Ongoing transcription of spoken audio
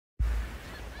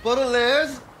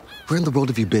Baudelaire's? Where in the world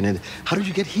have you been, and how did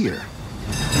you get here?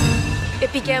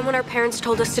 It began when our parents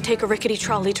told us to take a rickety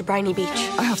trolley to Briny Beach.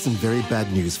 I have some very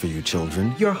bad news for you,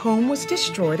 children. Your home was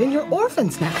destroyed and you're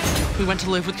orphans now. We went to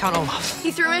live with Count Olaf.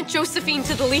 He threw Aunt Josephine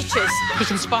to the leeches. He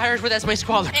conspired with Esme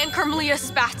Squalor. And Carmelia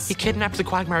Spatz. He kidnapped the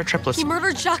Quagmire triplets. He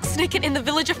murdered Jacques Snicket in the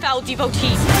village of Foul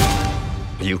Devotees.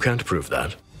 You can't prove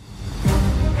that.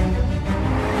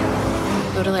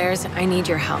 Baudelaire's, I need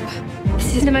your help.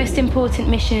 This is the most important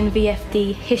mission in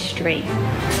VFD history.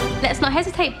 Let's not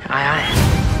hesitate. Aye,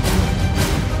 aye.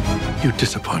 You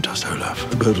disappoint us, Olaf.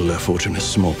 The Baudelaire fortune is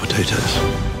small potatoes.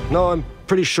 No, I'm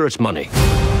pretty sure it's money.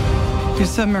 Your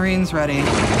submarine's ready.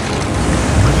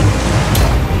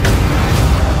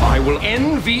 I will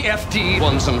end VFD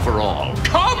once and for all.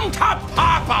 Come to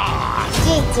Papa!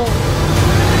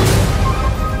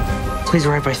 Please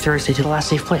arrive by Thursday to the last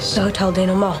safe place. The Hotel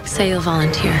Denouement. Say you'll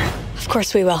volunteer. Of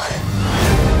course we will.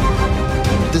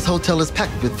 This hotel is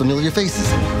packed with familiar faces.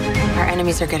 Our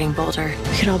enemies are getting bolder.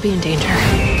 We could all be in danger.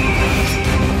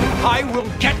 I will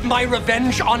get my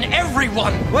revenge on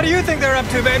everyone! What do you think they're up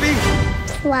to, baby?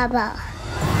 Trouble.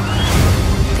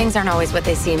 Things aren't always what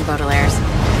they seem, Baudelaire's.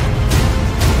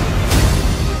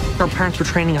 Our parents were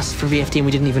training us for VFD and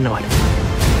we didn't even know it.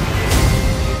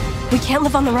 We can't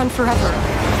live on the run forever.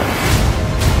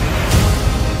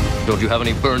 Don't you have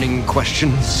any burning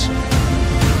questions?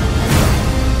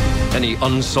 Any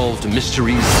unsolved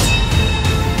mysteries?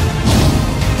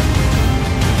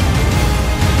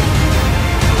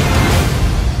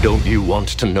 Don't you want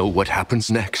to know what happens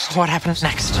next? What happens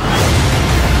next?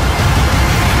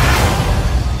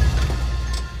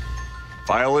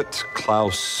 Violet,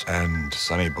 Klaus, and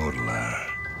Sonny Baudelaire.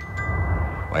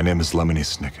 My name is Lemony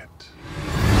Snicket.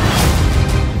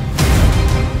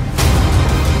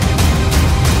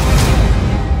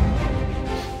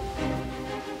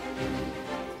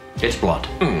 It's blood.